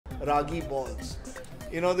Ragi balls.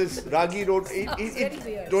 You know, this Ragi road,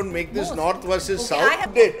 don't make this north versus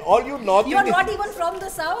south. All you north You're not even from the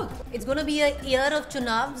south. It's going to be a year of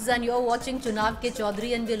Chunavs, and you're watching Chunaav ke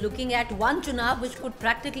Choudhary, and we're looking at one Chunav which could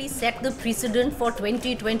practically set the precedent for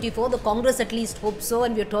 2024. The Congress at least hopes so,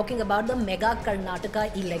 and we're talking about the mega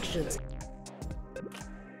Karnataka elections.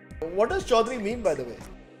 What does Choudhary mean, by the way?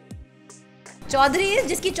 Choudhary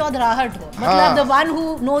is jiski chaudhrahat ho. Matlab the one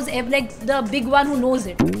who knows, like the big one who knows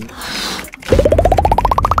it.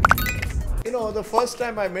 You know, the first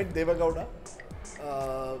time I met Deva Gowda.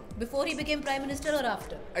 Before he became Prime Minister or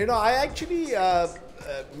after? You know, I actually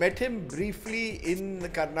met him briefly in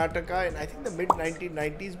Karnataka in I think the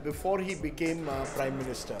mid-1990s before he became Prime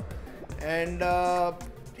Minister. And,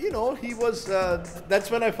 you know, he was,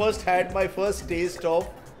 that's when I first had my first taste of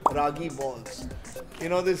Ragi balls. You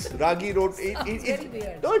know, this Ragi road,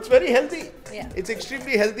 no, it's very healthy. Yeah. It's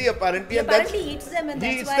extremely healthy apparently. He apparently eats them, and he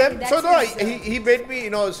that's eats why them. So no, he made me, you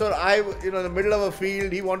know, so I, you know, in the middle of a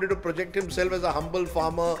field, he wanted to project himself as a humble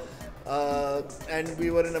farmer. And we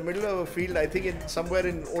were in the middle of a field, I think somewhere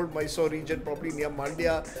in old Mysore region, probably near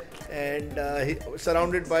Mandya, and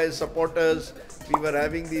surrounded by his supporters. We were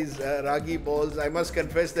having these Ragi balls. I must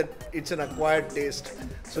confess that it's an acquired taste,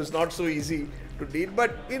 so it's not so easy to deal.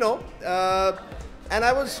 But, you know, and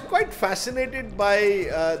I was quite fascinated by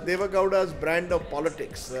Deva Gowda's brand of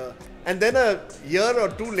politics. And then a year or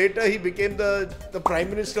two later, he became the Prime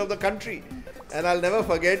Minister of the country. And I'll never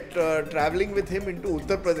forget traveling with him into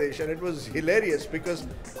Uttar Pradesh. And it was hilarious because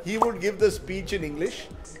he would give the speech in English.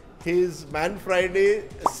 His Man Friday,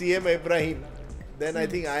 CM Ibrahim, then I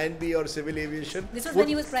think INB or Civil Aviation. This was when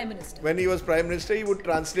he was Prime Minister. When he was Prime Minister, he would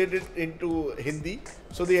translate it into Hindi.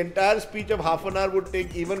 So the entire speech of half an hour would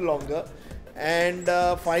take even longer. And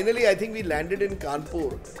finally, I think we landed in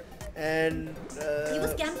Kanpur. And he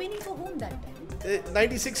was campaigning for whom that time?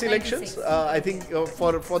 96 elections, I think,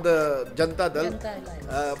 for the Janata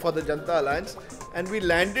Dal, for the Janata Alliance. And we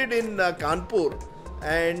landed in Kanpur,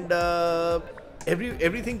 and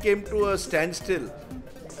everything came to a standstill.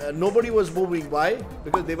 Nobody was moving. Why?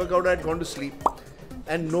 Because Deva Gowda had gone to sleep.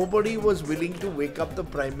 And nobody was willing to wake up the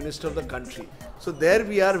Prime Minister of the country. So there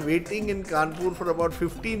we are waiting in Kanpur for about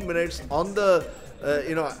 15 minutes on the,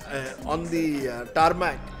 on the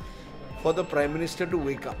tarmac for the Prime Minister to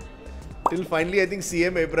wake up. Till finally, I think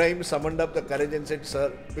CM Ibrahim summoned up the courage and said,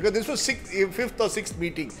 "Sir," because this was fifth or sixth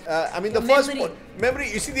meeting. I mean, the first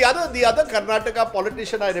memory. You see, the other Karnataka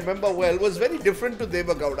politician I remember well was very different to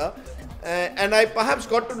Deva Gowda, and I perhaps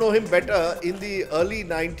got to know him better in the early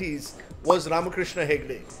 90s. Was Ramakrishna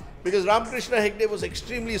Hegde. Because Ramakrishna Hegde was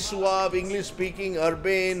extremely suave, English-speaking,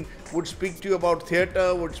 urbane, would speak to you about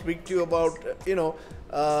theatre, would speak to you about,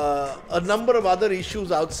 a number of other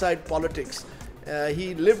issues outside politics.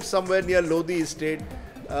 He lived somewhere near Lodi Estate.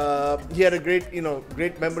 He had a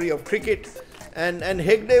great memory of cricket. And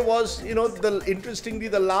Hegde was, interestingly,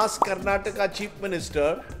 the last Karnataka Chief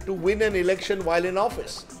Minister to win an election while in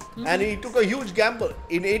office. And he took a huge gamble.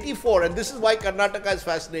 In 84, and this is why Karnataka is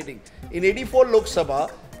fascinating. In 84 Lok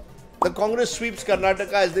Sabha, the Congress sweeps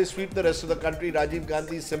Karnataka as they sweep the rest of the country. Rajiv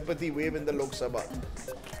Gandhi's sympathy wave in the Lok Sabha.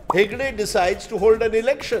 Hegde decides to hold an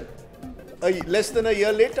election less than a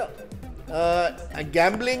year later.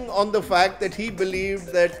 Gambling on the fact that he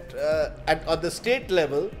believed that at the state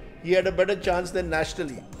level, he had a better chance than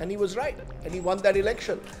nationally. And he was right. And he won that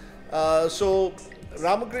election. So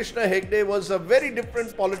Ramakrishna Hegde was a very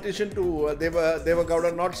different politician to Deva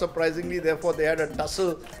Gowda, not surprisingly. Therefore, they had a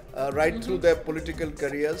tussle right through their political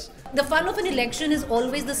careers. The fun of an election is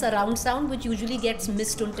always the surround sound, which usually gets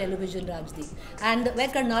missed on television, Rajdeep. And where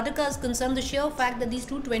Karnataka is concerned, the sheer fact that these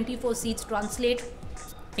 224 seats translate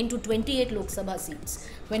into 28 Lok Sabha seats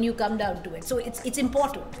when you come down to it. So it's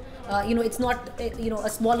important. It's not a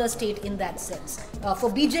smaller state in that sense. For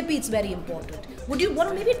BJP, it's very important. Would you want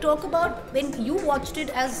to maybe talk about when you watched it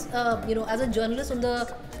as as a journalist on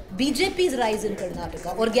the BJP's rise in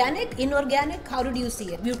Karnataka? Organic, inorganic? How did you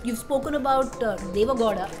see it? You've spoken about Deva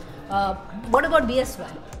Gowda. What about BSY?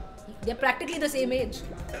 They're practically the same age.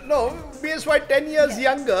 No, BSY 10 years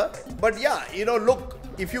younger. But yeah, look.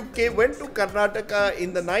 If you went to Karnataka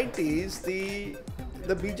in the 90s, the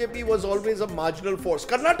BJP was always a marginal force.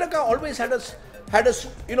 Karnataka always had a,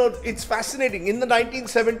 it's fascinating. In the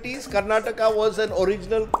 1970s, Karnataka was an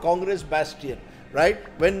original Congress bastion, right?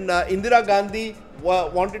 When Indira Gandhi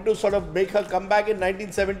wanted to sort of make her comeback in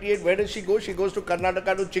 1978, where does she go? She goes to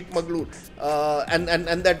Karnataka to Chikmagalur.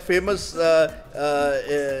 And that famous,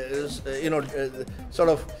 sort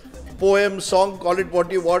of poem, song, call it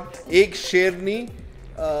what you want, Ek Sherni,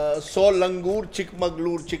 So Langur,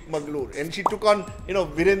 Chikmagalur. And she took on,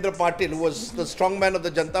 Virendra Patil, who was the strongman of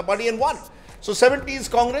the Janata Party, and won. So 70s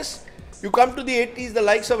Congress. You come to the 80s, the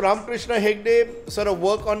likes of Ramakrishna Hegde sort of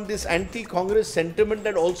work on this anti-Congress sentiment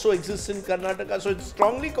that also exists in Karnataka. So it's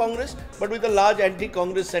strongly Congress, but with a large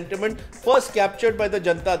anti-Congress sentiment, first captured by the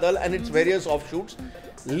Janata Dal and its various offshoots.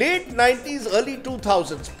 Late 90s, early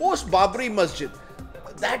 2000s, post Babri Masjid,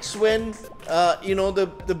 that's when the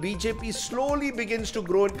BJP slowly begins to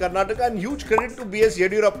grow in Karnataka, and huge credit to B.S.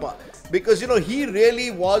 Yediyurappa, because he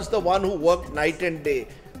really was the one who worked night and day.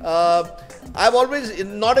 I've always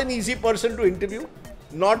not an easy person to interview,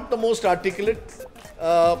 not the most articulate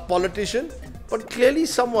politician, but clearly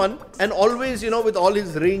someone, and always with all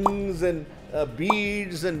his rings and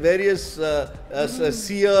beads and various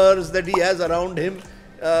seers that he has around him.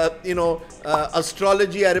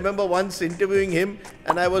 Astrology. I remember once interviewing him,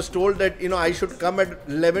 and I was told that I should come at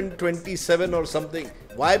 11:27 or something.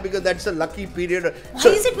 Why? Because that's a lucky period. Why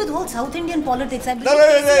is it with whole South Indian politics? No,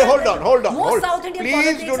 hold on. Most South Indian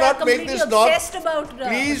please do not make this north. About,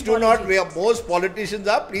 please do not. Most politicians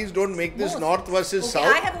are. Please don't make this north versus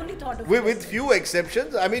south. I have only thought of with few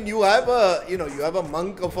exceptions. I mean, you have a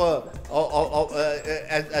monk of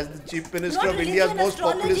as the chief minister of India's most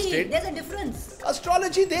populous state. There's a difference.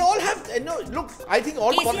 Astrology. They all have. Look, I think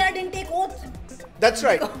all. KCR didn't take oath. That's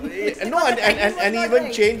right. and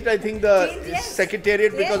even changed, I think, the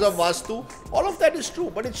secretariat because of Vastu. All of that is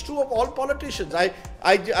true, but it's true of all politicians. I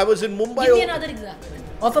was in Mumbai. Give me another example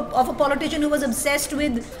of a politician who was obsessed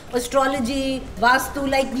with astrology, Vastu,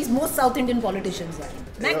 like these most South Indian politicians are.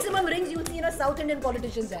 Maximum rings you see in a South Indian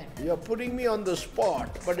politician's hand. You're putting me on the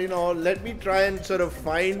spot, but let me try and sort of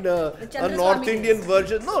find a North Indian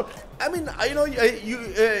version. No, I mean,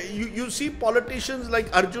 you see politicians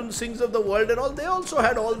like Arjun Singhs of the world and all. They also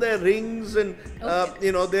had all their rings and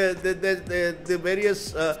the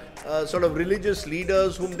various sort of religious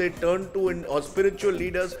leaders whom they turn to, or spiritual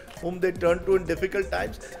leaders whom they turn to in difficult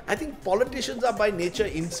times. I think politicians are by nature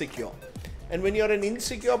insecure. And when you're an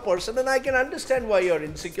insecure person, and I can understand why you're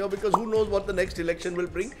insecure, because who knows what the next election will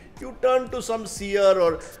bring, you turn to some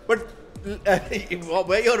seer but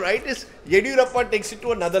where you're right is Yediyurappa takes it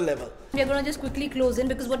to another level. We are going to just quickly close in,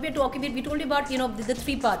 because what we are talking about, we told you about the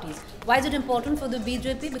three parties. Why is it important for the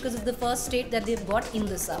BJP? Because it's the first state that they've got in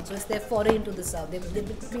the south, so it's their foray into the south. They'll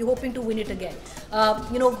be hoping to win it again.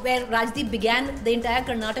 Where Rajdeep began the entire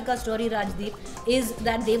Karnataka story, Rajdeep, is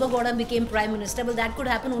that Deva Gowda became Prime Minister. But that could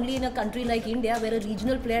happen only in a country like India, where a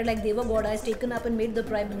regional player like Deva Gowda is taken up and made the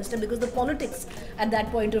Prime Minister, because the politics at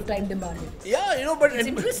that point of time demanded. Yeah, but it's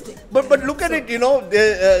interesting. But look at it,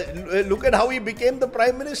 look at how he became the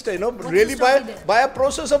Prime Minister, really by a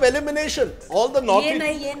process of elimination. All the North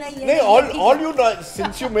all you know,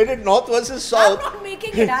 since you made it North versus South. I'm not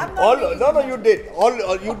making it. You did.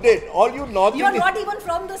 All you North. You're not even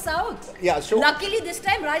from the South. Yeah, so luckily this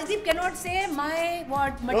time Rajdeep cannot say my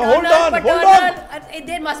maternal, hold on.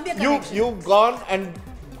 There must be a connection. You've gone and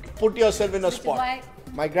put yourself in a spot. Why?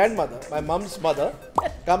 My grandmother, my mum's mother,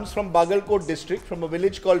 comes from Bagalkot district, from a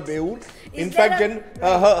village called Beur. In fact,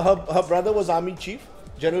 her brother was army chief,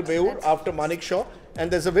 General Beur, after Manekshaw. And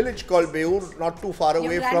there's a village called Beur, not too far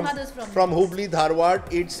away from Hubli, Dharwad.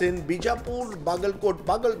 It's in Bijapur, Bagalkot.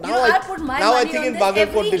 Now I think in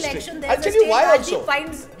Bagalkot district. I'll tell you why also.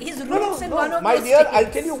 Finds his roots in one of my those dear, states. I'll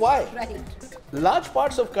tell you why. Right. Large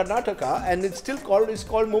parts of Karnataka, and it's still called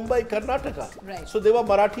Mumbai, Karnataka. Right. So they were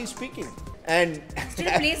Marathi speaking. And still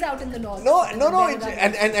plays out in the north. No.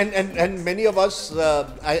 And many of us,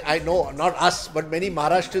 I know, not us, but many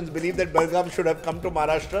Maharashtrians believe that Belgaum should have come to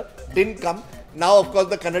Maharashtra. Didn't come. Now, of course,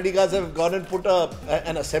 the Kannadigas have gone and put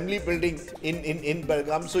an assembly building in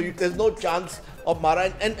Belgaum. So there's no chance of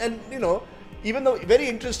Maharashtra. And even though very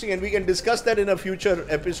interesting, and we can discuss that in a future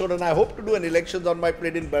episode, and I hope to do an elections on my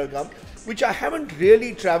plate in Belgaum, which I haven't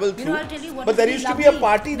really travelled through. I'll tell you what, but there used to be a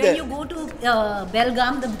party there. When you go to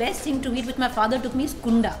Belgaum, the best thing to eat, which my father took me, is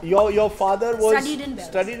kunda. Your father was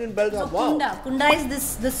studied in Belgaum. So wow. Kunda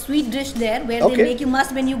is the sweet dish there, where they make you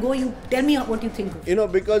must, when you go, you tell me what you think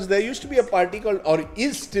of. Because there used to be a party called, or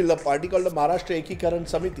is still a party called the Maharashtra Ekikaran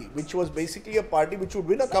Samiti, which was basically a party which would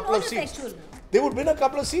win a couple of seats. They would win a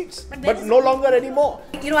couple of seats, but no longer anymore.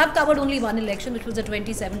 I've covered only one election, which was the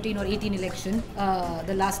 2017 or 18 election,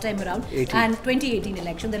 the last time around, 18. and 2018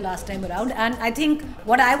 election, the last time around. And I think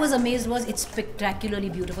what I was amazed was it's spectacularly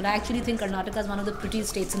beautiful. I actually think Karnataka is one of the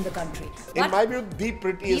prettiest states in the country. In my view, the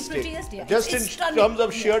prettiest state. Yeah. Just in terms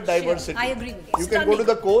of sheer diversity. I agree with you. You can go to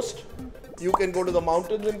the coast. You can go to the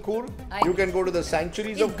mountains in Coorg. You can go to the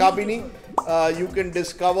sanctuaries of Kabini. You can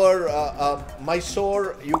discover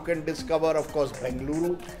Mysore. You can discover, of course,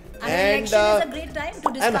 Bengaluru. And election is a great time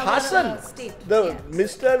to discover and Hassan, state.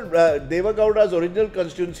 Mr. Devagowda's original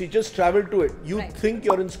constituency, just travel to it. You think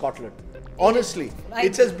you're in Scotland. Honestly,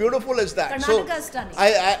 it's as beautiful as that. Karnataka is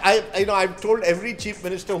stunning. I've told every chief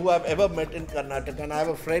minister who I've ever met in Karnataka, and I have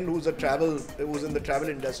a friend who's in the travel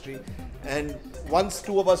industry, and once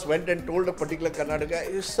two of us went and told a particular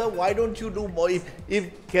Karnataka, sir, why don't you do more?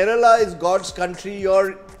 If Kerala is God's country,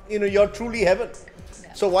 you're truly heaven.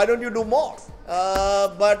 So why don't you do more?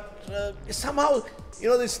 But somehow,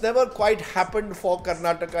 this never quite happened for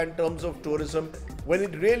Karnataka in terms of tourism, when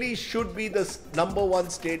it really should be the number one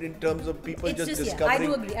state in terms of people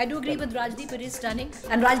discovering. I do agree with Rajdeep. It is stunning.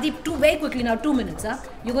 And Rajdeep, very quickly now, 2 minutes.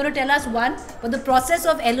 You're going to tell us one, but the process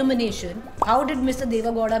of elimination, how did Mr.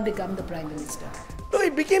 Devagowda become the Prime Minister? No,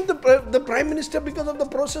 he became the Prime Minister because of the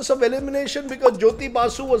process of elimination, because Jyoti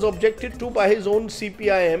Basu was objected to by his own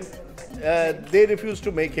CPIM. They refused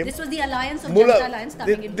to make him. This was the alliance of Janta Alliance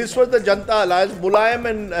coming in. This was the Janta Alliance. Mulayam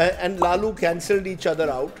and Lalu cancelled each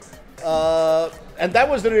other out. And that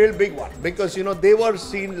was the real big one, because they were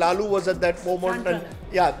seen. Lalu was at that moment, and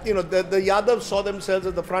the Yadavs saw themselves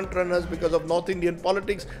as the front runners because of North Indian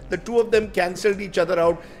politics. The two of them cancelled each other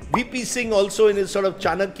out. VP Singh also, in his sort of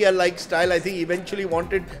Chanakya-like style, I think eventually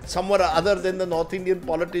wanted somewhere other than the North Indian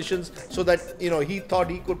politicians, so that he thought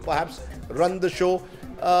he could perhaps run the show.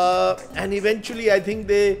 And eventually, I think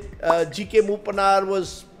GK Mupanar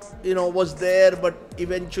was there, but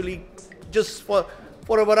eventually, just for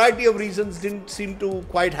a variety of reasons, didn't seem to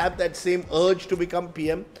quite have that same urge to become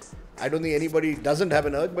PM. I don't think anybody doesn't have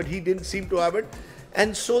an urge, but he didn't seem to have it.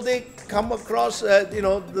 And so they come across,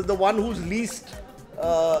 the one who's least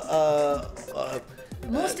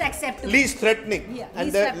most acceptable, least threatening,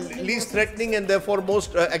 least threatening, and therefore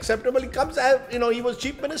most acceptable. He comes as he was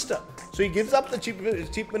chief minister, so he gives up the chief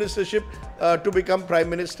ministership to become prime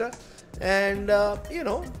minister. And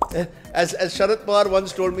as Sharad Pawar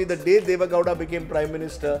once told me, the day Devagowda became prime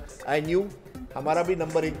minister, I knew हमारा भी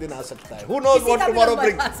number एक दिन आ सकता है. Who knows what tomorrow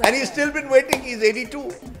brings? And he's still been waiting. He's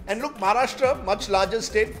 82. And look, Maharashtra, much larger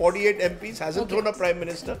state, 48 MPs, hasn't thrown a prime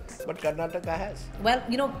minister, but Karnataka has. Well,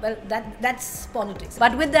 that's politics.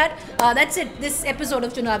 But with that, that's it. This episode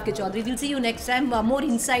of Chunaav ke Choudhary. We'll see you next time. More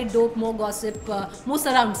inside dope, more gossip, more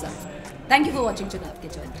surround sound. Thank you for watching Chunaav ke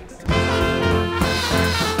Choudhary.